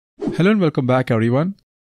Hello and welcome back everyone.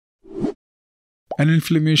 An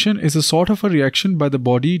inflammation is a sort of a reaction by the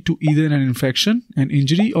body to either an infection, an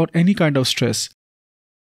injury or any kind of stress.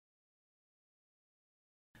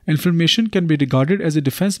 Inflammation can be regarded as a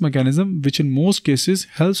defense mechanism which in most cases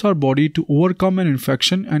helps our body to overcome an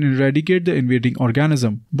infection and eradicate the invading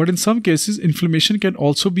organism. But in some cases, inflammation can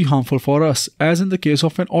also be harmful for us, as in the case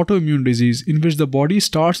of an autoimmune disease in which the body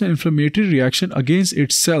starts an inflammatory reaction against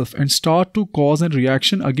itself and starts to cause a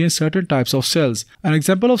reaction against certain types of cells. An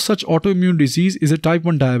example of such autoimmune disease is a type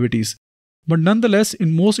 1 diabetes. But nonetheless,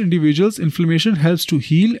 in most individuals, inflammation helps to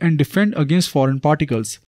heal and defend against foreign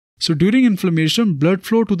particles. So during inflammation, blood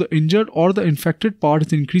flow to the injured or the infected part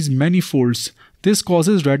is increased many folds. This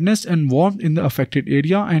causes redness and warmth in the affected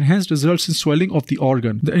area and hence results in swelling of the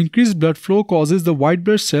organ. The increased blood flow causes the white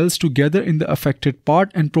blood cells to gather in the affected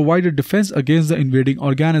part and provide a defense against the invading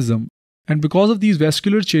organism. And because of these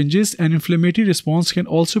vascular changes, an inflammatory response can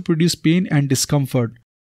also produce pain and discomfort.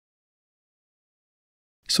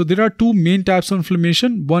 So there are two main types of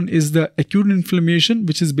inflammation. One is the acute inflammation,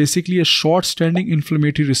 which is basically a short-standing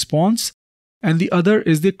inflammatory response. And the other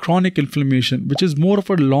is the chronic inflammation, which is more of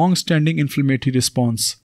a long-standing inflammatory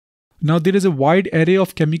response. Now there is a wide array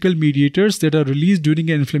of chemical mediators that are released during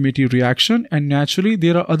an inflammatory reaction, and naturally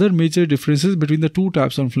there are other major differences between the two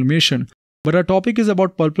types of inflammation. But our topic is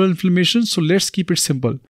about pulpal inflammation, so let's keep it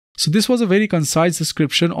simple. So this was a very concise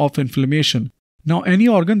description of inflammation. Now, any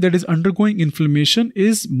organ that is undergoing inflammation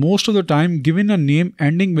is most of the time given a name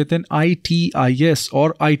ending with an itis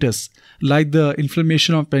or itis. Like the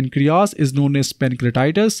inflammation of pancreas is known as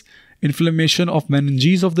pancreatitis, inflammation of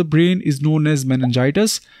meninges of the brain is known as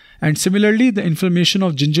meningitis, and similarly the inflammation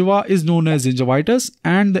of gingiva is known as gingivitis,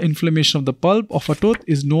 and the inflammation of the pulp of a tooth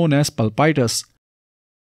is known as pulpitis.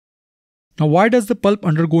 Now, why does the pulp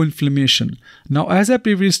undergo inflammation? Now, as I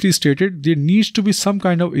previously stated, there needs to be some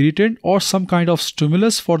kind of irritant or some kind of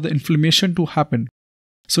stimulus for the inflammation to happen.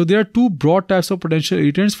 So, there are two broad types of potential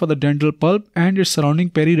irritants for the dental pulp and its surrounding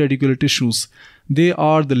periradicular tissues. They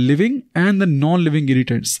are the living and the non-living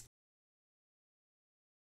irritants.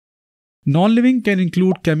 Non-living can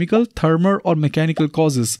include chemical, thermal or mechanical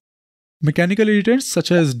causes. Mechanical irritants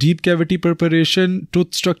such as deep cavity preparation,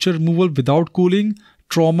 tooth structure removal without cooling,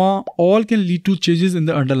 trauma, all can lead to changes in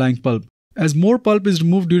the underlying pulp. As more pulp is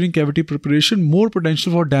removed during cavity preparation, more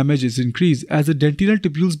potential for damage is increased as the dentinal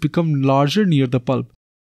tubules become larger near the pulp.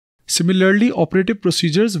 Similarly, operative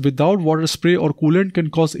procedures without water spray or coolant can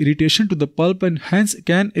cause irritation to the pulp and hence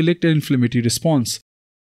can elicit an inflammatory response.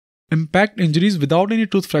 Impact injuries without any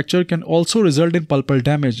tooth fracture can also result in pulpal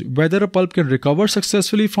damage. Whether a pulp can recover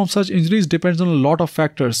successfully from such injuries depends on a lot of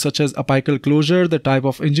factors such as apical closure, the type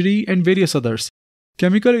of injury, and various others.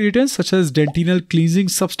 Chemical irritants such as dentinal cleansing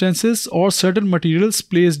substances or certain materials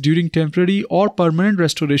placed during temporary or permanent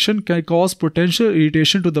restoration can cause potential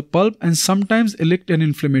irritation to the pulp and sometimes elicit an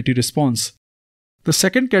inflammatory response. The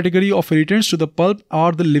second category of irritants to the pulp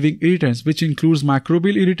are the living irritants, which includes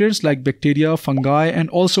microbial irritants like bacteria, fungi, and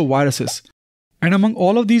also viruses. And among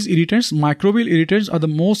all of these irritants, microbial irritants are the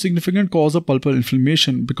most significant cause of pulpal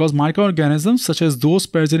inflammation because microorganisms such as those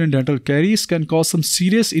present in dental caries can cause some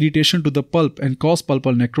serious irritation to the pulp and cause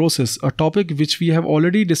pulpal necrosis, a topic which we have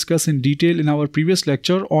already discussed in detail in our previous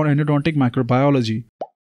lecture on endodontic microbiology.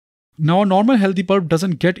 Now, a normal healthy pulp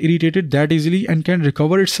doesn't get irritated that easily and can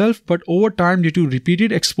recover itself, but over time due to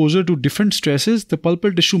repeated exposure to different stresses, the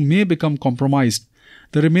pulpal tissue may become compromised.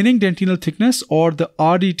 The remaining dentinal thickness or the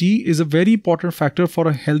RDT is a very important factor for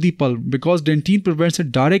a healthy pulp because dentine prevents a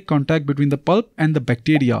direct contact between the pulp and the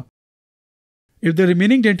bacteria. If the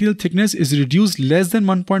remaining dentinal thickness is reduced less than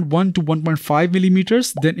 1.1 to 1.5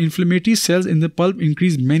 millimeters, then inflammatory cells in the pulp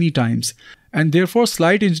increase many times. And therefore,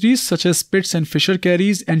 slight injuries such as pits and fissure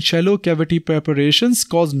caries and shallow cavity preparations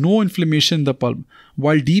cause no inflammation in the pulp,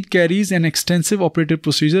 while deep caries and extensive operative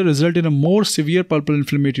procedure result in a more severe pulpal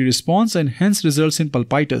inflammatory response and hence results in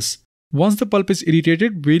pulpitis. Once the pulp is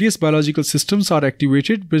irritated, various biological systems are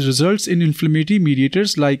activated, which results in inflammatory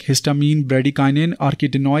mediators like histamine, bradykinin,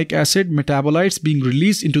 arachidonic acid metabolites being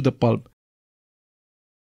released into the pulp.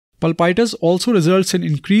 Pulpitis also results in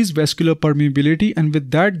increased vascular permeability, and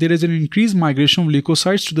with that there is an increased migration of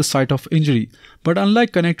leukocytes to the site of injury. But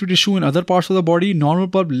unlike connective tissue in other parts of the body, normal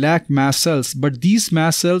pulp lack mast cells, but these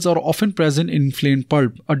mast cells are often present in inflamed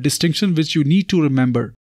pulp, a distinction which you need to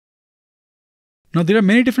remember. Now, there are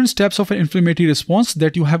many different steps of an inflammatory response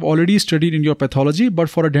that you have already studied in your pathology, but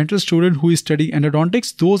for a dental student who is studying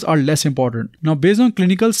endodontics, those are less important. Now, based on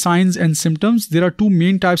clinical signs and symptoms, there are two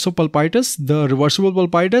main types of pulpitis, the reversible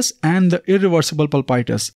pulpitis and the irreversible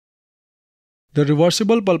pulpitis. The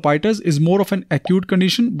reversible pulpitis is more of an acute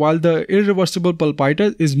condition, while the irreversible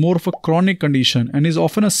pulpitis is more of a chronic condition and is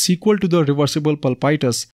often a sequel to the reversible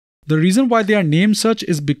pulpitis. The reason why they are named such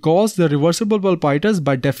is because the reversible pulpitis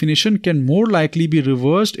by definition can more likely be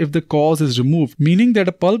reversed if the cause is removed, meaning that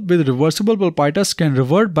a pulp with reversible pulpitis can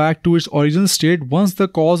revert back to its original state once the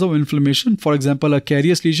cause of inflammation, for example a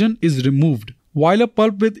carious lesion, is removed. While a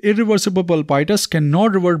pulp with irreversible pulpitis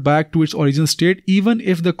cannot revert back to its original state even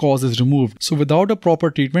if the cause is removed. So without a proper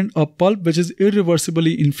treatment, a pulp which is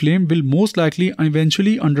irreversibly inflamed will most likely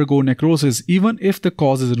eventually undergo necrosis even if the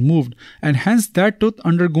cause is removed, and hence that tooth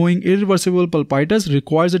undergoing irreversible pulpitis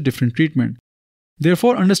requires a different treatment.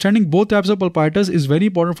 Therefore, understanding both types of pulpitis is very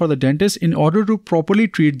important for the dentist in order to properly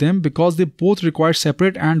treat them, because they both require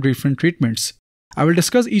separate and different treatments. I will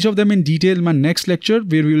discuss each of them in detail in my next lecture,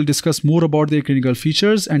 where we will discuss more about their clinical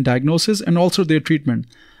features and diagnosis and also their treatment.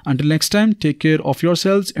 Until next time, take care of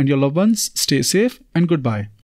yourselves and your loved ones, stay safe, and goodbye.